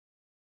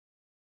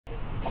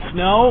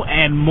snow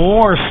and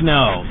more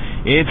snow.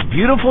 It's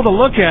beautiful to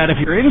look at if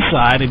you're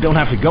inside and don't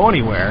have to go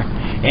anywhere,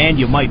 and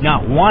you might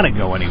not want to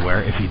go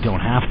anywhere if you don't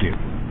have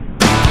to.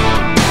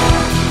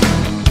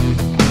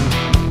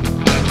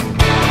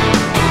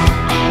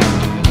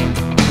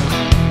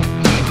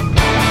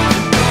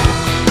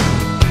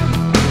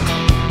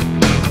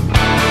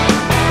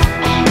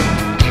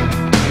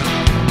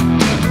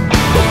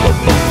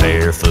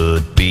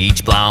 Barefoot,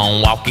 beach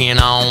blonde, walking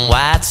on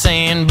white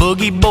sand,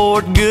 boogie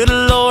board, good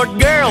Lord,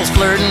 girls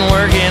flirting,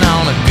 working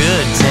on a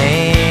good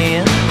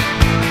tan.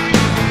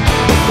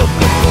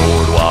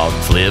 Boardwalk,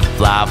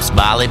 flip-flops,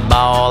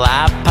 volleyball,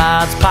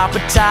 iPods, pop a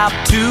top,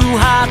 too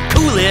hot,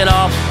 cool it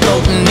off,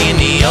 floating in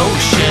the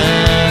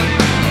ocean.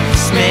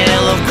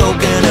 Smell of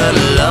coconut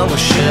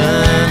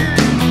lotion.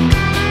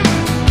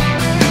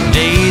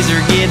 Days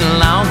are getting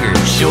longer,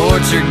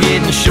 shorts are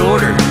getting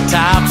shorter,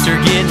 tops are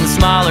getting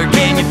smaller.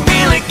 Can you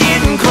feel it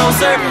getting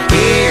closer?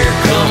 Here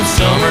comes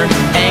summer,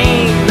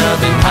 ain't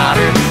nothing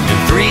hotter than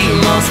 3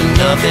 months of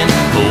nothing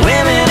but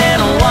women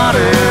and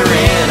water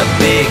in a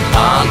big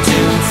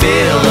pontoon.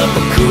 Fill up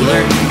a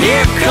cooler,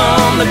 here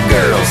come the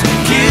girls,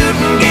 cute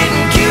and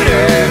getting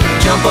cuter.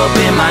 Jump up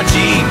in my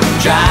Jeep,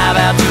 drive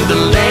out to the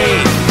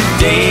lake,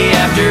 day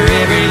after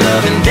every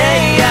loving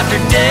day after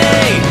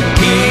day.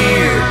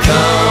 Here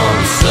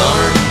comes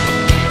summer.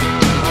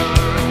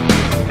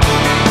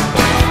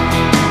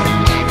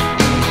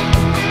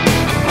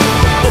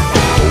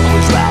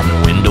 Boys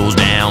riding windows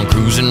down,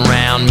 cruising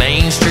around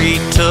Main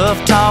Street,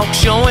 tough talk,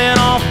 showing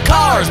off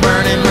cars,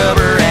 burning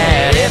rubber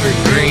at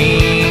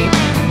Evergreen.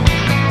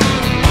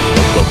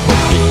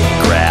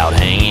 Big crowd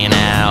hanging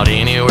out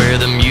anywhere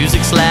the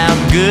music's loud,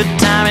 good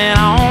timing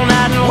all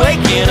night and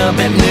waking up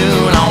at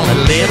noon on a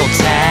little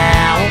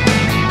town.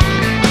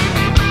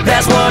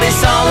 That's what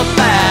it's all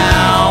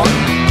about.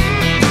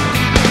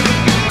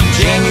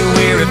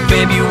 January,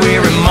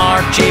 February,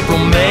 March, April,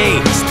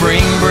 May.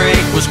 Spring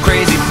break was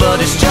crazy, but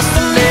it's just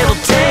a little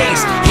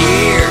taste.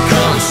 Here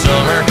comes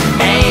summer,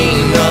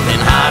 ain't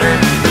nothing hotter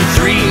than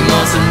 3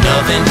 months of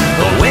nothing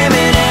but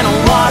women and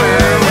water.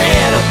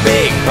 Rent a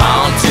big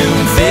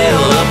pontoon,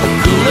 fill up a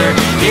cooler.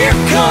 Here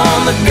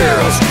come the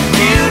girls,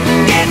 cute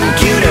and getting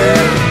cuter.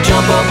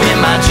 Jump up in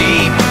my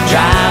Jeep,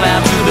 drive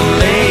out to the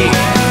lake,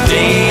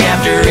 day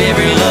after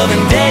every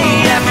loving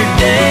day after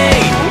day.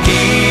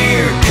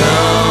 Here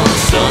comes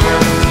summer.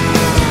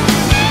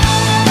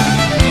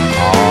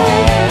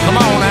 Oh, come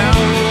on now.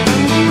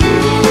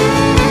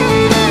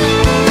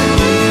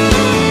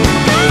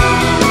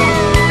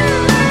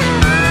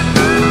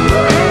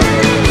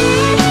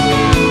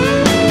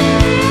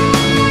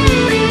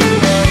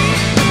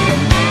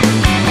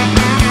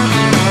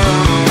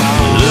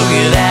 Look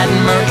at that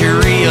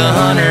Mercury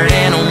 101.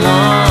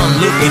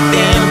 Look at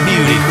them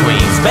beauty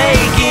queens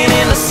baking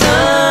in the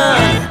sun.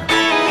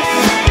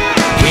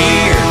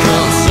 Here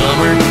comes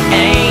summer,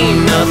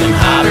 ain't nothing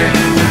hotter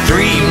than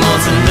 3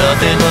 months of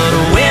nothing but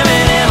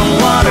women and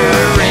water.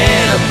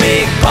 In a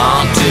big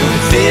pontoon,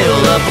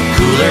 fill up a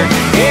cooler.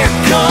 Here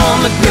come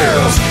the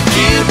girls,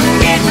 cute and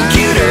getting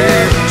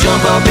cuter.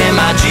 Jump up in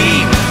my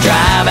Jeep,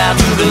 drive out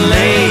to the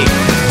lake,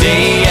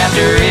 day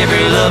after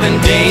every loving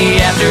day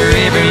after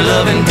every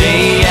loving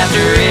day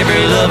after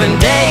every loving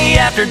day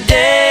after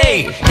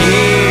day.